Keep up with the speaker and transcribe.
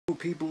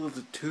people of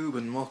the tube,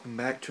 and welcome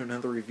back to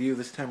another review.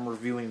 This time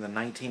reviewing the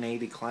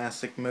 1980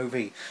 classic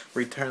movie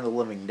Return of the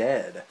Living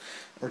Dead.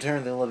 Return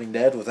of the Living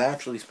Dead was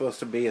actually supposed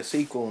to be a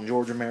sequel in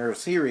George Romero's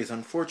series.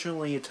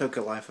 Unfortunately, it took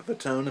a life of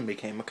its own and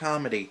became a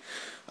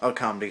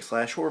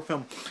comedy/horror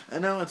film,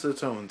 and now it's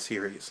its own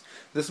series.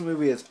 This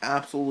movie is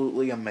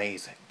absolutely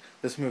amazing.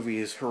 This movie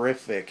is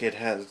horrific. It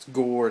has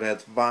gore, it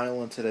has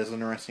violence, it has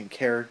interesting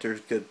characters,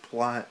 good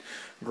plot,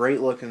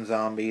 great looking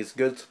zombies,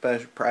 good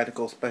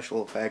practical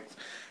special effects,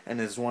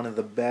 and is one of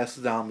the best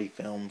zombie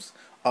films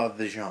of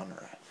the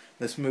genre.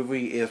 This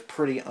movie is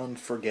pretty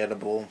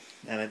unforgettable,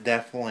 and it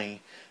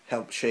definitely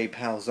helped shape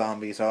how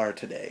zombies are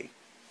today.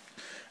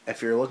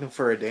 If you're looking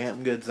for a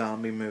damn good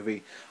zombie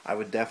movie, I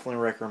would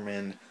definitely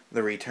recommend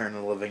The Return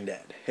of the Living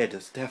Dead. It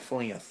is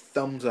definitely a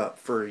thumbs up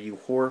for you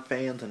horror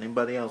fans and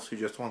anybody else who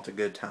just wants a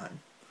good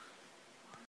time.